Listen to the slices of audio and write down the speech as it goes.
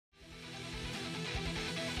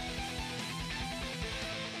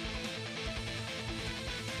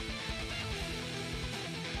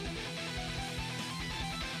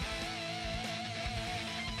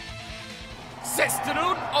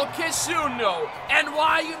S2E22. And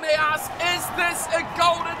why, you may ask, is this a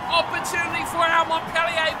golden opportunity for our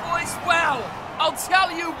Montpellier boys? Well, I'll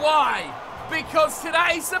tell you why. Because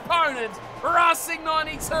today's opponent, Rugby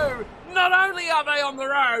 92, not only are they on the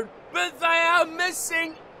road, but they are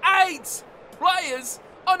missing 8 players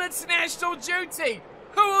on international duty.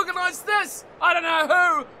 Who organised this? I don't know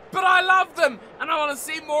who, but I love them, and I want to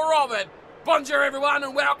see more of it. Bonjour everyone,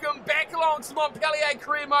 and welcome back along to Montpellier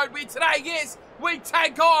Career Mode, where today, yes, we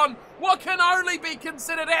take on what can only be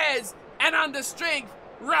considered as an understrength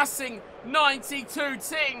Rugby 92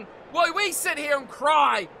 team. While we sit here and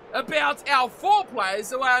cry about our 4 players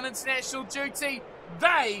who are on international duty,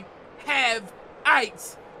 they have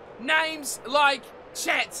 8. Names like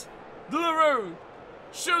Chat, Leroux,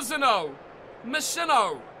 Shuzano,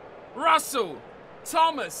 Machino, Russell,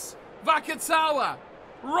 Thomas, Vakatawa,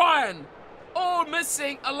 Ryan, all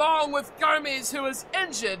missing, along with Gomez, who is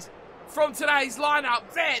injured from today's lineup.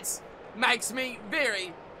 That makes me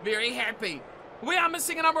very, very happy. We are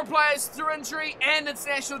missing a number of players through injury and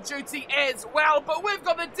international duty as well, but we've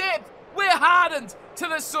got the depth. We're hardened to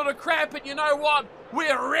this sort of crap, and you know what?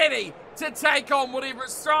 We're ready to take on whatever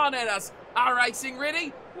is thrown at us. Are racing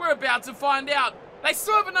ready? We're about to find out. They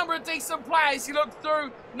still have a number of decent players. You look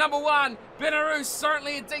through, number 1, Benarou's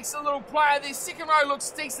certainly a decent little player. Their second row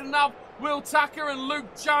looks decent enough. Will Tucker and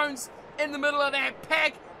Luke Jones in the middle of that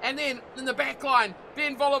pack. And then in the back line,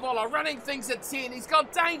 Ben Volovola running things at 10. He's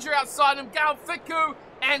got danger outside him. Gal Fiku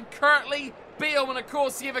and currently Beal. And of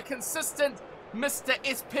course, you have a consistent Mr.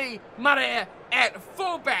 SP Marea at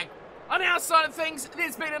fullback. On our side of things,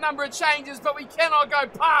 there's been a number of changes, but we cannot go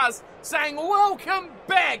past saying welcome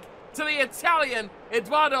back to the Italian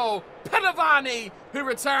Eduardo Padovani, who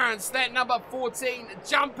returns that number 14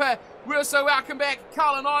 jumper. We also welcome back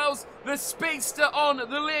Carlin Isles, the speedster on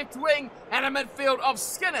the left wing, and a midfield of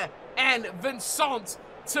Skinner and Vincent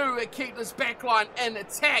to keep this backline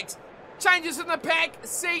intact. Changes in the pack,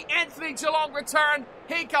 see Anthony Geelong return.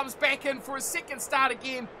 He comes back in for a second start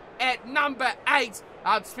again at number 8,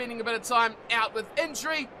 spending a bit of time out with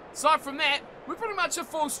injury. Aside from that, we're pretty much a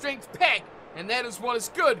full strength pack, and that is what is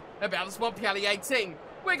good about this Montpellier team.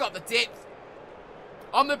 We got the depth.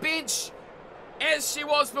 On the bench, as she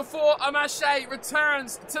was before, Amache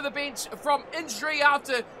returns to the bench from injury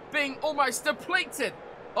after being almost depleted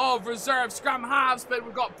of reserve scrum halves, but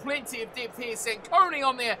we've got plenty of depth here. Sanconi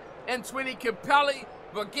on there, and 20 Capelli,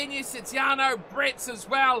 Borghini, Setiano, Bretts as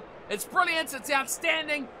well. It's brilliant, it's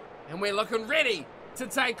outstanding, and we're looking ready to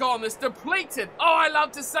take on this depleted, I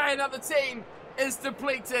love to say another team is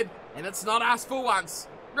depleted, and it's not us for once.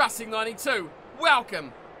 Rugby 92,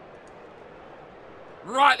 welcome.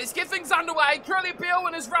 Right, let's get things underway. Curly Beal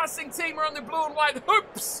and his racing team are on the blue and white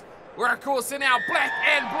hoops. We're, of course, in our black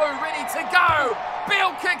and blue, ready to go.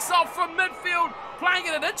 Beal kicks off from midfield, playing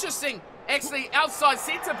it an interesting, actually, outside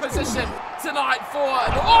centre position tonight for,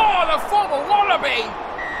 the former Wallaby.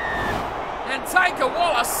 And Taker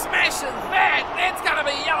Waller smashes that. That's going to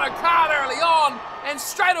be a yellow card early on. And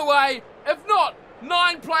straight away, if not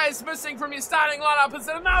 9 players missing from your starting lineup, is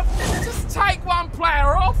it enough? Just take one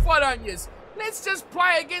player off, why don't you? Let's just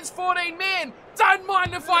play against 14 men. Don't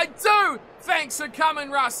mind if I do. Thanks for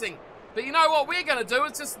coming, Racing. But you know what we're going to do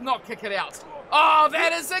is just not kick it out. Oh,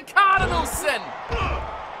 that is a cardinal sin.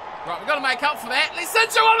 Right, we've got to make up for that. Let's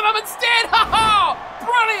injure one of them instead. Ha-ha!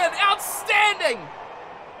 Brilliant, outstanding.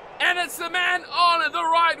 And it's the man on the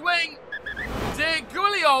right wing, De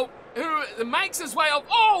Giulio, who makes his way off.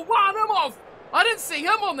 Oh, one him off. I didn't see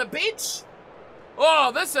him on the bench.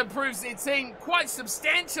 Oh, this improves their team quite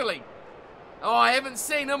substantially. Oh, I haven't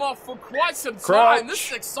seen him off for quite some time. Crouch. This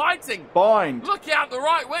is exciting. Bind. Look out the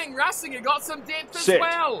right wing. Racing have got some depth as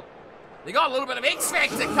well. They got a little bit of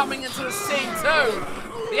X-Factor coming into the scene too.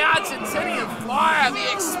 The Argentinian flyer, the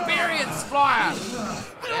experienced flyer.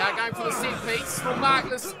 They are going for the set piece. Will mark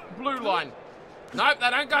this blue line. Nope,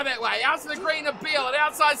 they don't go that way. Out to the green of Beal at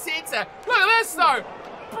outside centre. Look at this though.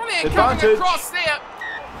 Brilliant coming across there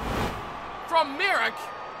from Merrick.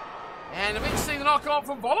 And eventually the knock on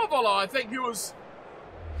from Volovola, I think he was,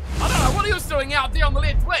 I don't know what he was doing out there on the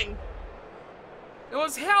left wing. It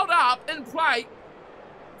was held up in play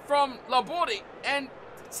from Labordi, and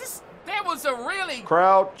just, that was a really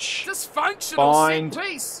dysfunctional set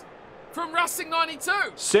piece from Rugby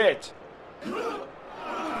 92. Set. Don't know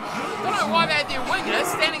why they had their winger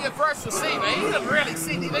standing at first receiver. He didn't really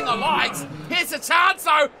see anything I liked. Here's a chance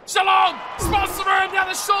though. Geelong spots the room down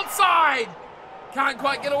the short side. Can't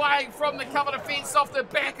quite get away from the cover defence off the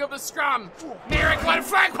back of the scrum. Merrick, one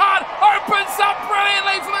flank part, opens up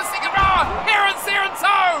brilliantly for the second row. Heron's there in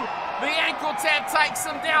tow. The ankle tap takes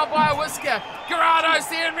him down by a whisker. Gerardo's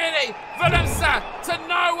there and ready. Vanessa to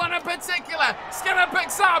no one in particular. Skinner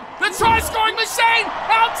picks up the try-scoring machine.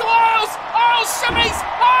 Out to Isles. Isles shimmies.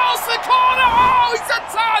 Isles the corner. Oh, he's in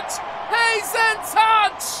touch. He's in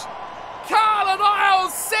touch. Carlin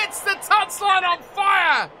Isles sets the touchline on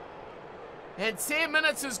fire. And 10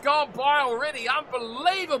 minutes has gone by already.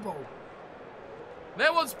 Unbelievable.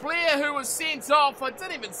 That was Blair who was sent off. I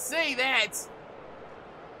didn't even see that.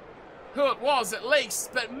 Who it was at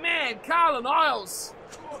least. But man, Carlin Isles.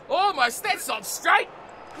 Almost. That's not straight.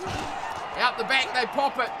 Out the back they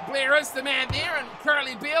pop it. Blair is the man there. And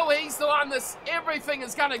Curly Beale, he's the one that everything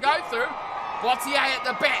is going to go through. Bottier at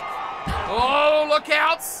the back. Oh, look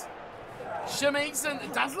out. Shimmies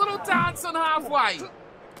and does a little dance on halfway.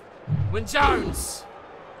 When Jones.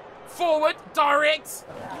 Forward, direct,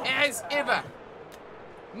 as ever.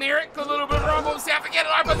 Merrick, a little bit of rumble. South again,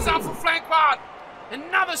 it opens up for flank part.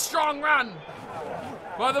 Another strong run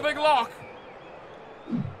by the big lock.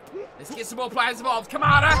 Let's get some more players involved.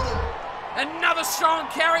 Kamada. Another strong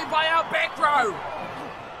carry by our back row.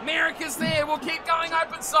 Merrick is there. We'll keep going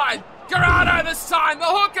open side. Gerardo this time. The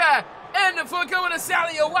hooker. And for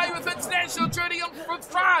Sally away with international duty with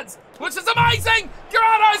France, which is amazing.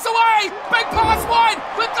 Gerardo's away. Big pass wide.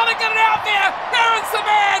 We've got to get it out there. Aaron's the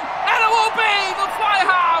man. And it will be the fly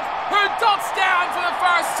half who dots down for the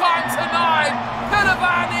first time tonight.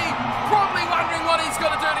 Penavani probably wondering what he's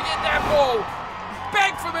going to do to get that ball.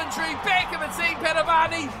 Back from injury. Back in the team.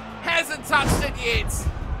 Penavani hasn't touched it yet.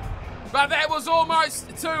 But that was almost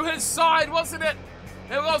to his side, wasn't it?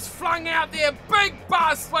 It was flung out there. Big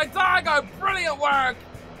bust by Dargo. Brilliant work.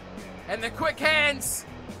 And the quick hands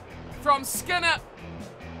from Skinner.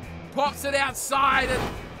 Pops it outside. And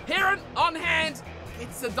Heron on hand.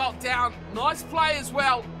 Gets the dot down. Nice play as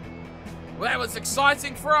well. Well, that was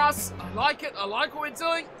exciting for us. I like it. I like what we're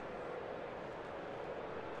doing.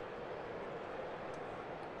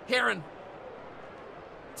 Heron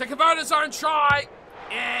to convert his own try.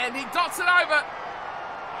 And he dots it over.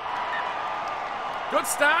 Good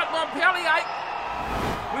start, Montpellier.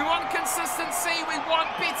 We want consistency. We want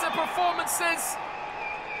better performances.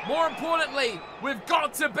 More importantly, we've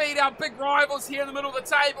got to beat our big rivals here in the middle of the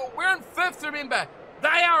table. We're in 5th, remember. They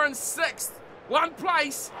are in 6th. 1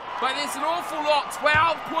 place, but there's an awful lot.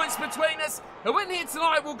 12 points between us. A win here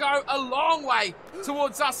tonight will go a long way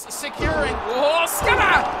towards us securing. Oh,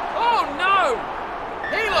 Skinner! Oh, no!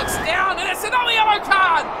 He looks down, and it's another yellow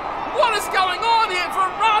card. What is going on here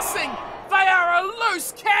from Racing? They are a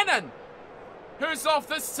loose cannon. Who's off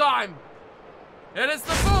this time? It is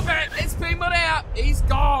the fullback. It's been put out. He's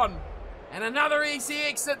gone. And another easy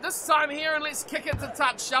exit. This time here, and let's kick it to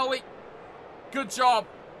touch, shall we? Good job.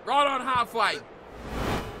 Right on halfway.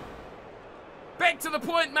 Back to the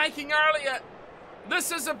point making earlier.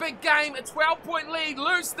 This is a big game. A 12-point lead.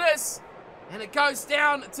 Lose this. And it goes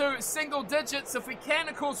down to single digits. If we can,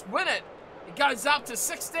 of course, win it. It goes up to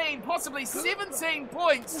 16, possibly 17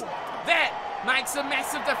 points. That makes a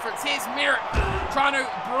massive difference. Here's Merritt trying to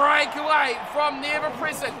break away from the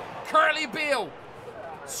ever-present Curly Beale.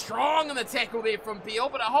 Strong in the tackle there from Beale,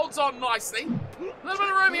 but it holds on nicely. A little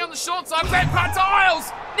bit of room here on the short side. Back part to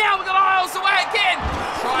Isles. Now we've got Isles away again.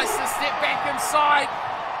 Tries to step back inside.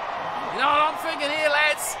 You know what I'm thinking here,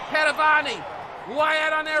 lads? Padavani. Way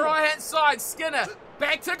out on their right-hand side. Skinner.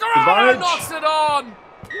 Back to Gerardo. Knocks it on.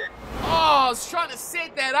 Oh, I was trying to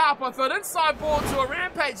set that up. I thought inside ball to a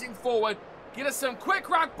rampaging forward. Get us some quick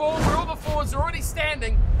ruck ball where all the forwards are already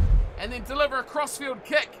standing. And then deliver a crossfield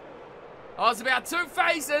kick. I was about 2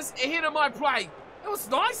 phases ahead of my play. It was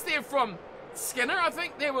nice there from Skinner. I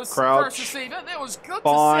think there was first receiver. That was good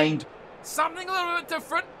to see. Something a little bit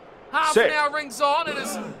different. Half an hour rings on. It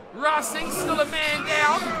is Racing, still a man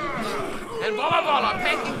down. And Vola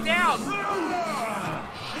packing down.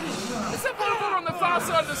 Is that Vola on the far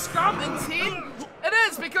side of the scrum in 10? It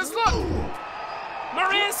is, because look,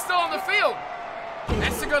 Maria's still on the field.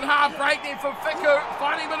 That's a good half break there from Fiku.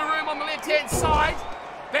 Finding a bit of room on the left-hand side.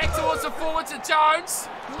 Back towards the forward to Jones.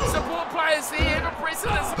 Support players there. Ever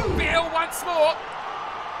present is Beale once more.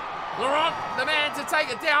 Laurent, the man to take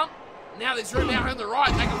it down. Now there's room out on the right.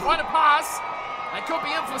 They can find a pass. They could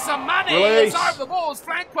be in for some money. Release. It's over the ball. It's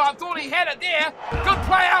flank part. Thought he had it there. Good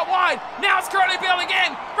play out wide. Now it's Curly Beale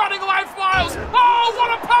again. Running away from Miles. Oh,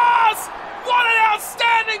 what a pass! What an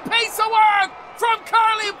outstanding piece of work from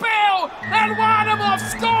Curly Beale. And Warnemov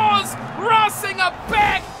scores. Racing are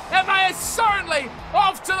back. And they are certainly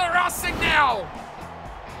off to the Racing now.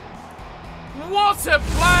 What a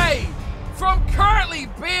play from Curly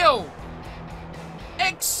Beale.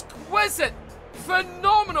 Exquisite,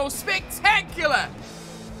 phenomenal, spectacular.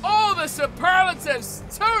 All the superlatives.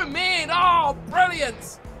 2 men. Oh,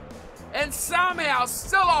 brilliant. and somehow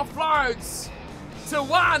still offloads to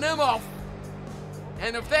one him off.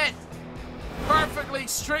 And if that perfectly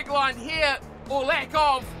streak-lined here, or lack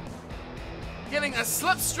of, getting a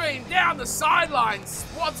slipstream down the sidelines.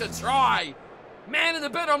 What a try. Man in the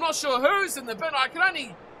bin, I'm not sure who's in the bin. I can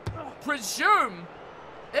only presume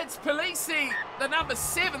it's Polisi, the number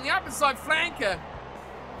 7, the upper side flanker.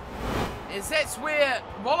 As that's where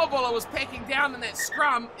Volleyball was packing down in that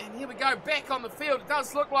scrum. And here we go, back on the field. It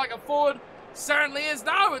does look like a forward. Certainly is.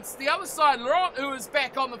 No, it's the other side, Laurent, who is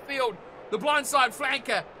back on the field. The blindside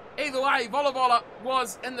flanker. Either way, Volleyball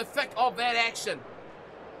was in the thick of that action.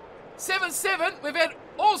 7-7, we've had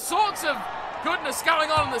all sorts of goodness going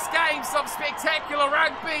on in this game. Some spectacular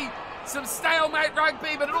rugby, some stalemate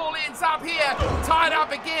rugby, but it all ends up here, tied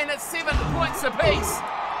up again at 7 points apiece.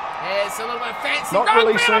 It's a little bit of fancy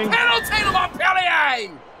rugby and a penalty to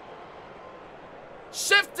Montpellier.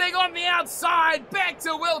 Shifting on the outside, back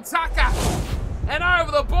to Will Tucker. And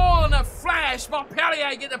over the ball in a flash,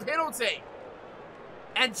 Montpellier get the penalty.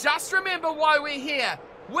 And just remember why we're here.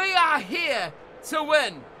 We are here to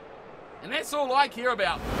win. And that's all I care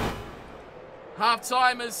about.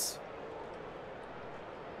 Half-time is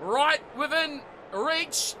right within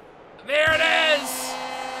reach. There it is.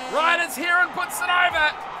 Ryder's Heron puts it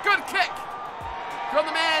over. Good kick from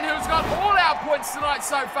the man who's got all our points tonight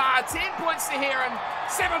so far. 10 points to Heron,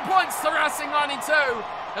 7 points to Racing 92.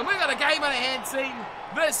 And we've got a game in our hand, team.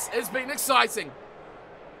 This has been exciting.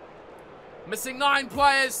 Missing 9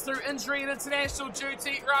 players through injury and international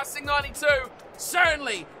duty. Racing 92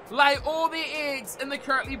 certainly lay all their eggs in the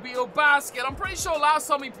Curtly Beale basket. I'm pretty sure last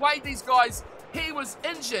time we played these guys, he was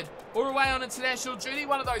injured or away on international duty,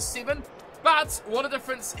 one of those 7. But what a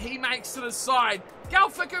difference he makes to the side.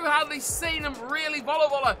 Galfiku hardly seen him really.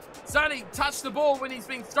 Volleyball has only touched the ball when he's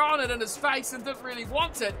been thrown it in his face and didn't really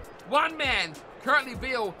want it. One man, Curtly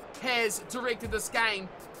Beale, has directed this game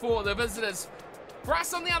for the visitors. For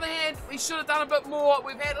us, on the other hand, we should have done a bit more.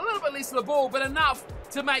 We've had a little bit less of the ball, but enough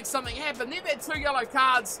to make something happen. They've had 2 yellow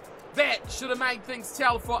cards. That should have made things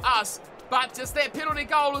tell for us. But just that penalty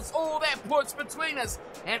goal is all that puts between us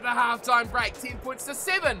at the halftime break. 10 points to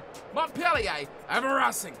 7. Montpellier over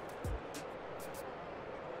Racing.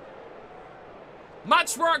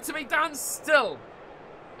 Much work to be done still.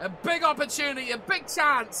 A big opportunity, a big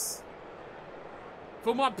chance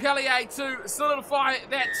for Montpellier to solidify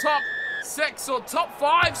that top 6 or top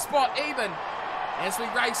 5 spot even as we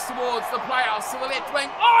race towards the playoffs. To the left wing,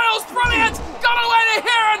 Isles, brilliant, got away to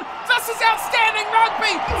Heron. This is outstanding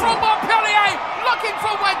rugby from Montpellier, looking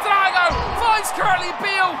for Wadrago, finds Curtly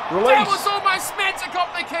Beale. That was almost magic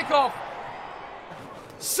off the kickoff.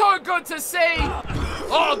 So good to see.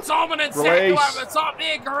 Oh, dominant tackle over the top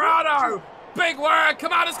there, Garado. Big work,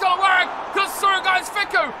 Kamada's got to work, because through goes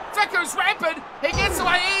Fiku. Fiku's rapid, he gets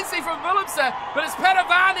away easy from Willemse, but it's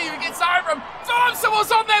Padavani who gets over him. Willemse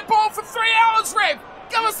was on that ball for 3 hours, Rep.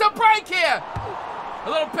 Give us a break here. A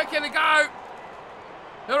little pick in to go.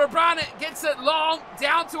 Hirabrana gets it long,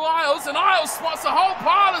 down to Isles, and Isles spots a whole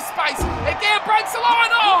pile of space. Again, breaks the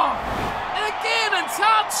line, oh! And again in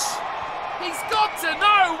touch. He's got to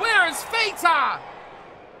know where his feet are.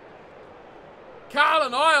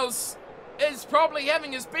 Carlin Isles is probably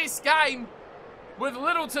having his best game with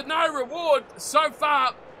little to no reward so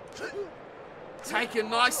far. Taken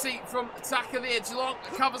nicely from Tucker there. Geelong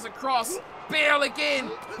covers across. Beale again.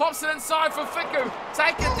 Pops it inside for Fiku.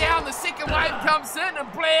 Taken down. The second wave comes in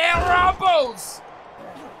and Blair rumbles.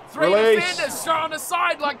 3 defenders thrown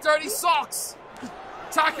aside like dirty socks.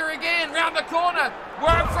 Tucker again round the corner.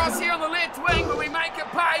 Work for us here on the left wing, but we make it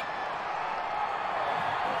pay.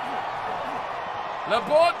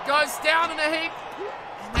 Laporte goes down in a heap.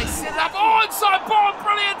 And they set it up. Oh, inside ball.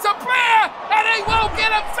 Brilliant to Blair. And he will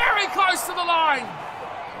get it very close to the line.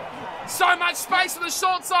 So much space on the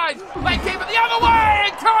short side. They keep it the other way.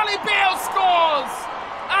 And Curtly Beale scores.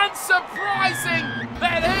 Unsurprising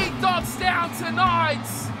that he dots down tonight.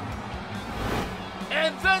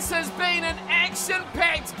 And this has been an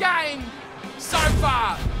action-packed game so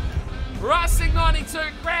far. Racing 92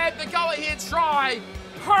 grabbed the go-ahead try.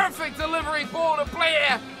 Perfect delivery ball to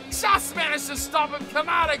Blair. Just managed to stop him.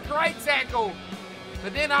 Kamada, great tackle.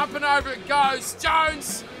 But then up and over it goes.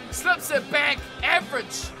 Jones slips it back.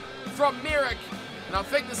 Average from Merrick. And I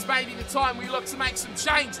think this may be the time we look to make some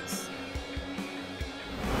changes.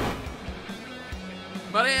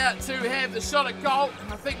 But out to have the shot at goal.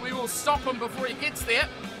 I think we will stop him before he gets there.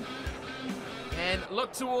 And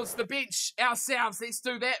look towards the bench ourselves. Let's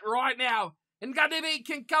do that right now. And Gadibi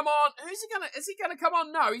can come on. Is he gonna come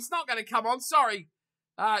on? No, he's not gonna come on. Sorry.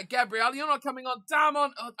 Gabriel, you're not coming on.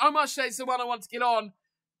 Damon, Omarche's the one I want to get on.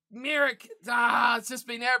 Merrick, it's just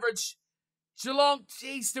been average. Geelong,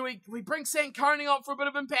 geez, do we bring Sankoning on for a bit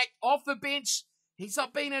of impact off the bench? He's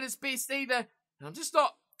not been at his best either. And I'm just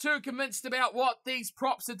not too convinced about what these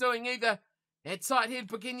props are doing either. At tight head,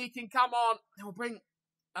 Buginyi can come on. And we'll bring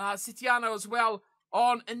Sitiano as well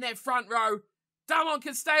on in that front row. Damon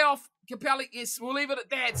can stay off. Capelli, yes, we'll leave it at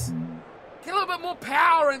that. Get a little bit more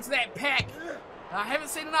power into that pack. I haven't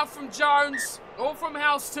seen enough from Jones or from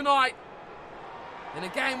House tonight. And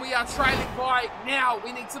again, we are trailing by. Now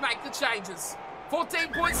we need to make the changes.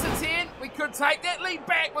 14 points to 10. We could take that lead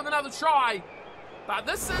back with another try. But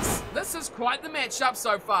this is quite the matchup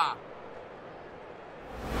so far.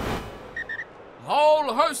 A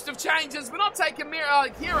whole host of changes. We're not taking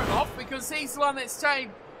Kieran off because he's the one that's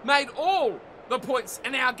made all the points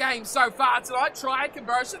in our game so far tonight. Try a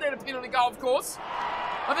conversion and a penalty goal, of course.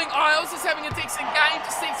 I think Isles is having a decent game.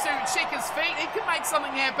 Just needs to check his feet. He can make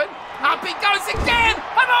something happen. Up he goes again.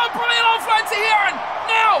 Another brilliant offload to Heron.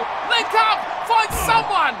 Now, link up. Find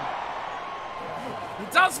someone. He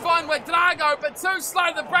does find Wadrago, but too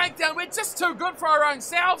slow to the breakdown. We're just too good for our own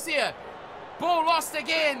selves here. Ball lost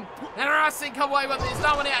again. And Racing come away with it. There's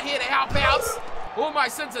no one out here to help out.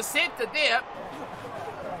 Almost intercepted there.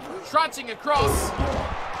 Trudging across.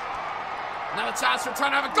 Another chance for a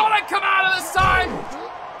turnover. Got it, Kamada this time.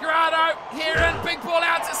 Gerardo, Heron, big ball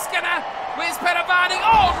out to Skinner. Where's Padavani?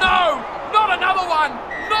 Oh no! Not another one!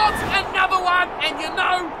 Not another one! And you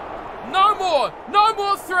know, no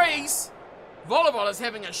more threes. Volleyball is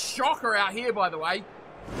having a shocker out here, by the way.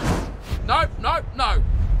 No.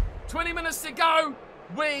 20 minutes to go.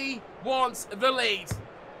 We want the lead.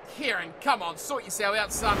 Heron, come on, sort yourself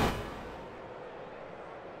out, son.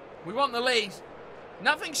 We want the lead.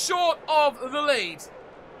 Nothing short of the lead.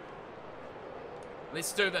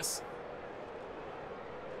 Let's do this.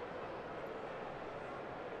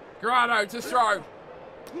 Grado to throw.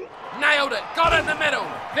 Nailed it. Got it in the middle.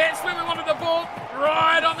 That's where we wanted the ball.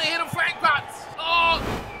 Right on the head of flank butts. Oh,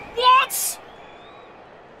 what?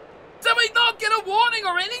 Did we not get a warning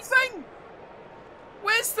or anything?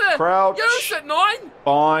 Where's the... Crouch. Use it, 9.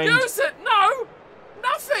 Bind. Use it. No.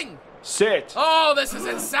 Nothing. Set. Oh, this is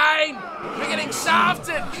insane. We're getting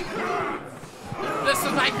shafted. This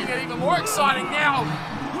is making it even more exciting now.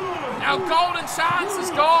 Our golden chance is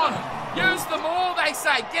gone. Use them all, they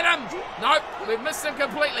say. Get him. Nope, we've missed him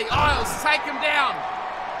completely. Isles, take him down.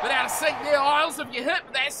 But out of sync there, Isles, if you hit,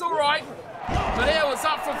 that's all right. But it was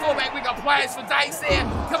up for fullback. We got players for days there.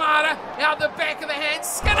 Kamada, out the back of the hand.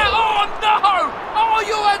 Skinner, oh no! Oh,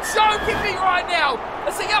 you are joking me right now.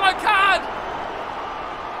 It's a yellow card.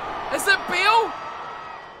 Is it Bill?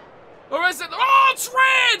 Or is it... Oh, it's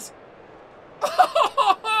red!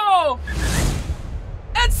 Oh,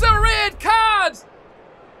 it's a red card!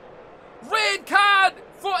 Red card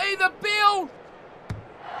for either Bill...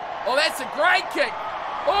 Oh, that's a great kick.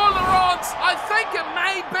 All the odds, I think it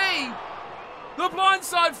may be the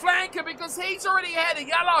blindside flanker because he's already had a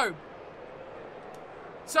yellow.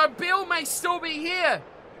 So Bill may still be here.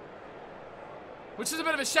 Which is a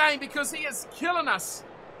bit of a shame because he is killing us.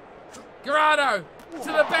 Gerardo to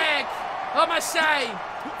the bag. Lamache.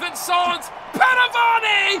 Vincent.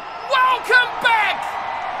 Padavani. Welcome back.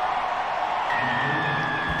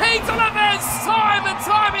 He delivers time and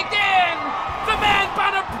time again. The man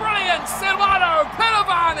bun of brilliance. Silvano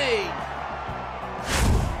Padavani.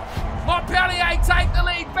 Montpellier take the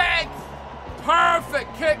lead back.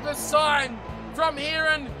 Perfect kick this time from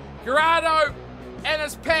Heron. Gerardo and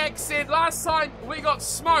his pack said last time we got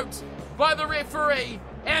smoked by the referee.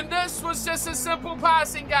 And this was just a simple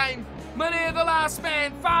passing game. Montpellier, the last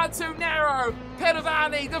man, far too narrow.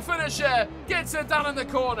 Padavani, the finisher, gets it done in the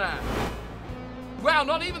corner. Well,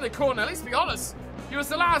 not even the corner, let's be honest. He was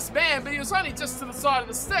the last man, but he was only just to the side of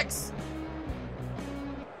the sticks.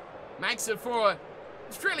 Makes it for...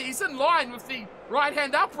 Really, he's in line with the right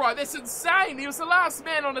hand upright. That's insane. He was the last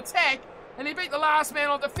man on attack, and he beat the last man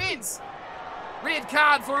on defence. Red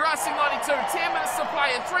card for Racing 92. 10 minutes to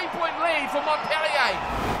play. A 3-point lead for Montpellier.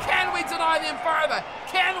 Can we deny them further?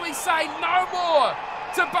 Can we say no more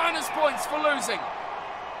to bonus points for losing?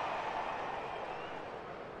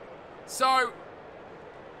 So,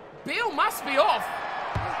 Beale must be off.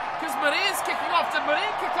 Because Maria's kicking off. Did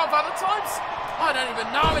Maria kick off other times? I don't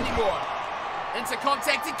even know anymore. Into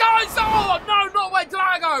contact. It goes. Oh, no, not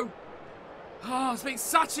Wadrago. Oh, it's been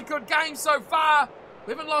such a good game so far.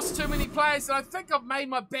 We haven't lost too many players, and I think I've made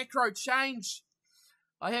my back row change.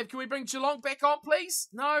 I have. Can we bring Geelong back on, please?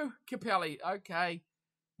 No? Capelli. Okay.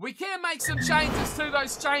 We can make some changes to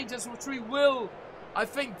those changes, which we will, I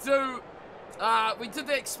think, do. We did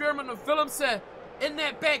the experiment with Willemse in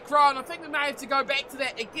that back row, and I think we may have to go back to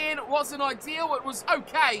that again. It wasn't ideal. It was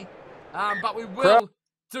okay, but we will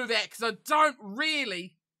do that because I don't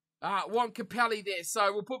really want Capelli there.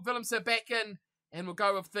 So we'll put Willemse back in and we'll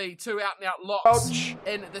go with the 2 out-and-out locks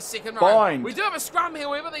in the second row. We do have a scrum,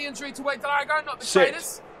 however, the injury to Ouedraogo, not the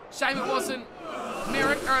greatest. Shame it wasn't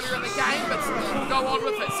Merrick earlier in the game, but we'll go on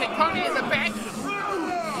with it. Secconi at the back.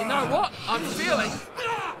 You know what? I'm feeling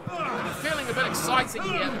a bit exciting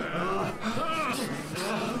here.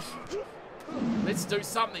 Let's do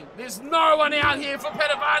something. There's no one out here for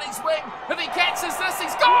Petavani's wing. If he catches this,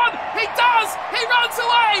 he's gone. He does. He runs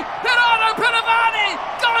away. Bernardo Petavani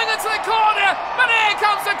going into the corner. Montpellier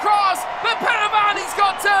comes across, but Petavani's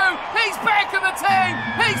got 2. He's back in the team.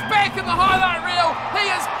 He's back in the highlight reel.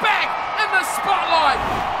 He is back in the spotlight.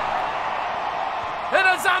 In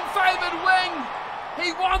his unfavoured wing,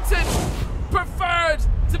 he preferred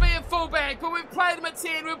to be a fullback, but we've played him at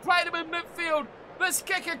 10. We've played him in midfield. This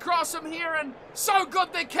kick across from here, and so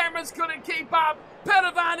good the cameras couldn't keep up.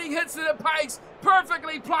 Petavani hits it at pace,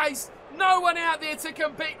 perfectly placed. No one out there to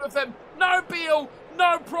compete with him. No Beale,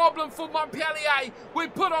 no problem for Montpellier. We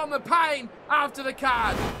put on the pain after the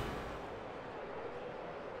card.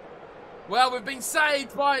 Well, we've been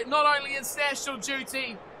saved by not only international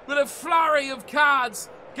duty, but a flurry of cards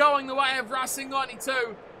going the way of Racing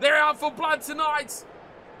 92. They're out for blood tonight,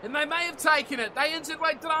 and they may have taken it. They injured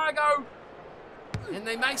Ouedraogo, and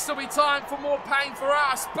there may still be time for more pain for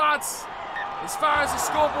us, but as far as the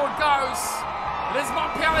scoreboard goes, it is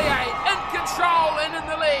Montpellier in control and in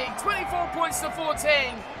the league. 24 points to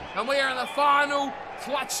 14, and we are in the final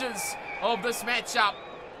clutches of this matchup.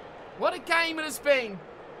 What a game it has been.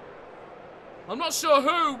 I'm not sure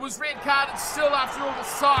who was red carded still after all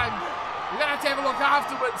this time. We're going to have a look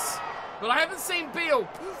afterwards. But I haven't seen Beale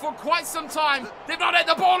for quite some time. They've not had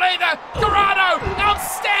the ball either. Dorado,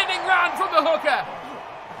 outstanding run from the hooker.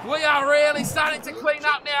 We are really starting to clean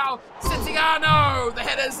up now. Sitiano,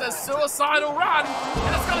 that is a suicidal run.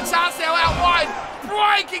 And it's got a chance now out wide.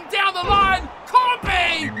 Breaking down the line.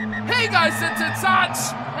 Corby, he goes into touch.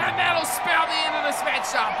 And that'll spell the end of this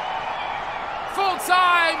matchup. Full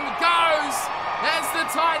time goes as the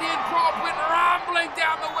tight end prop went rumbling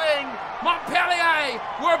down the wing. Montpellier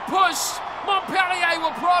were pushed, Montpellier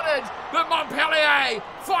were prodded, but Montpellier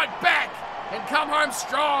fight back and come home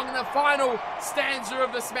strong in the final stanza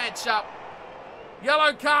of this matchup.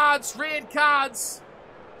 Yellow cards, red cards,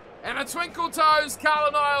 and a twinkle toes,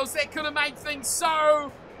 Carla Niles. That could have made things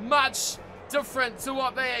so much different to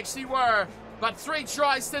what they actually were. But 3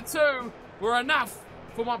 tries to 2 were enough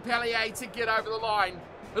for Montpellier to get over the line.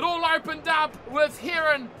 It all opened up with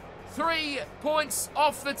Heron 3 points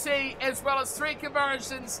off the tee, as well as 3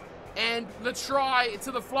 conversions and the try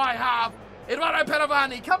to the fly half. Eduardo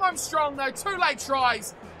Petavani come home strong though, 2 late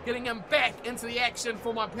tries, getting him back into the action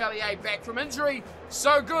for Montpellier, back from injury.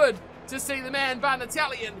 So good to see the man Van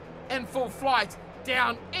Italian in full flight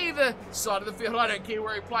down either side of the field. I don't care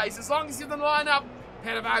where he plays, as long as he's in the lineup,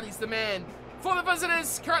 Petavani's the man. For the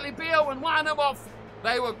visitors, currently Beale and Warnimoff,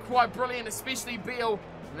 they were quite brilliant, especially Beale.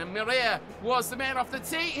 And then Montpellier was the man off the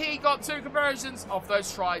tee. He got 2 conversions off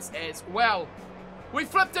those tries as well. We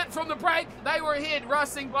flipped it from the break. They were ahead,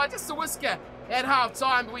 Racing by just a whisker at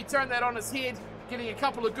half-time, but we turned that on his head, getting a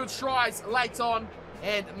couple of good tries late on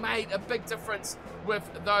and made a big difference with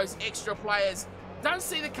those extra players. Don't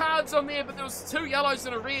see the cards on there, but there was 2 yellows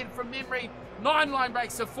and a red from memory. 9 line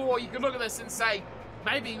breaks to 4. You can look at this and say,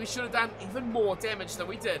 maybe we should have done even more damage than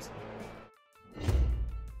we did.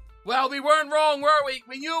 Well, we weren't wrong, were we?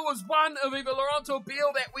 We knew it was one of either Laurent or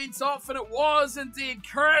Beale that went off, and it was indeed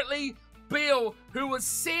currently Beale, who was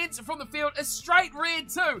sent from the field. A straight red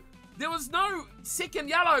too. There was no second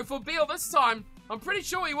yellow for Beale this time. I'm pretty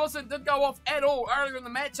sure he didn't go off at all earlier in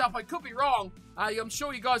the matchup. I could be wrong. I'm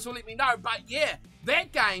sure you guys will let me know. But yeah,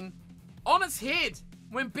 that game, on its head,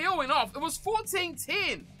 when Beale went off, it was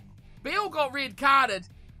 14-10. Beale got red carded.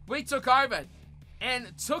 We took over.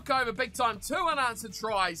 And took over big time. 2 unanswered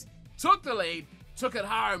tries. Took the lead. Took it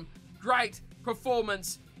home. Great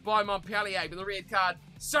performance by Montpellier. But the red card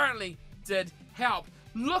certainly did help.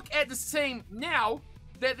 Look at this team now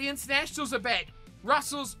that the internationals are back.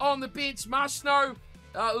 Russell's on the bench. Marchneau,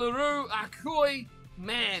 Leroux, Akoi.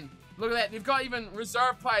 Man, look at that. They've got even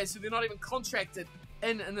reserve players who they're not even contracted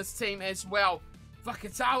in this team as well.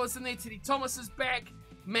 Vakatawa's in there. Teddy Thomas is back.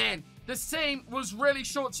 Man, this team was really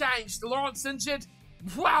shortchanged. Lawrence injured.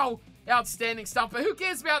 Wow, outstanding stuff. But who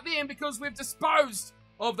cares about them, because we've disposed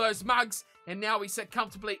of those mugs. And now we sit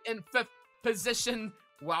comfortably in 5th position.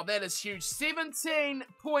 Wow, that is huge.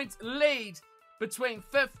 17-point lead between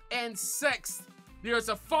 5th and 6th. There is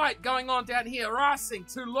a fight going on down here. Racing,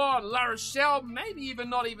 Toulon, La Rochelle, maybe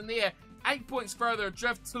even not even there. 8 points further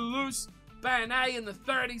adrift. Toulouse, Bayonnet in the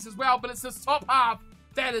 30s as well. But it's this top half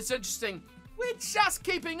that is interesting. We're just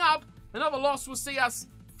keeping up. Another loss will see us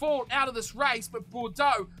fall out of this race, but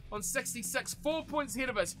Bordeaux on 66, 4 points ahead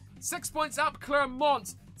of us. 6 points up,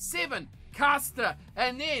 Clermont, 7, Castres,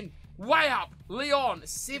 and then way up, Lyon,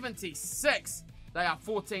 76. They are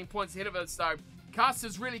 14 points ahead of us, though.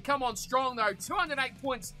 Castres really come on strong, though. 208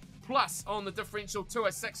 points plus on the differential,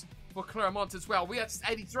 206 for Clermont as well. We are just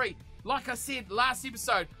 83. Like I said last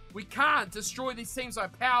episode, we can't destroy these teams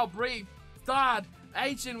like Power, Breathe, Stard,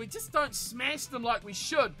 Agen. We just don't smash them like we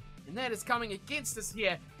should. And that is coming against us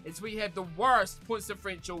here as we have the worst points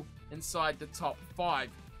differential inside the top 5.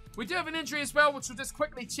 We do have an injury as well, which we'll just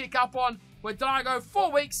quickly check up on. Wadago,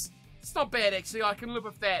 4 weeks. It's not bad, actually. I can live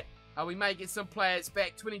with that. We may get some players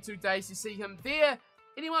back. 22 days to see him there.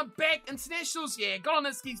 Anyone back? Internationals? Yeah.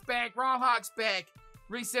 Golonitsky's back. Ralhag's back.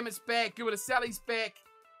 Reece Emmett's back. Guadasali's back.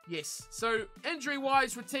 Yes. So,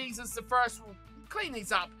 injury-wise, Ratiz is the first. We'll clean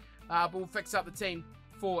these up. But we'll fix up the team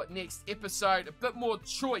for next episode. A bit more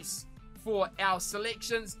choice for our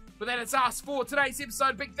selections. But that is us for today's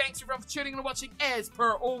episode. Big thanks everyone for tuning in and watching as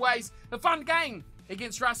per always. A fun game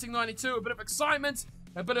against Racing 92. A bit of excitement,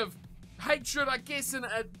 a bit of hatred, I guess, and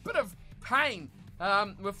a bit of pain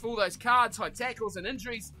with all those cards, high tackles and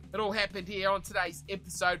injuries. It all happened here on today's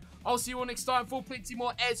episode. I'll see you all next time for plenty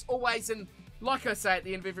more as always. And like I say at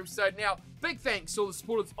the end of every episode now, big thanks to all the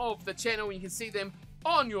supporters of the channel. You can see them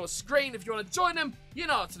on your screen. If you want to join them, you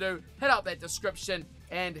know what to do. Head up that description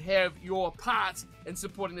and have your part in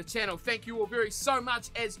supporting the channel. Thank you all so much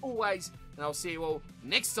as always, and I'll see you all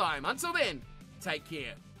next time. Until then, take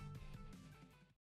care.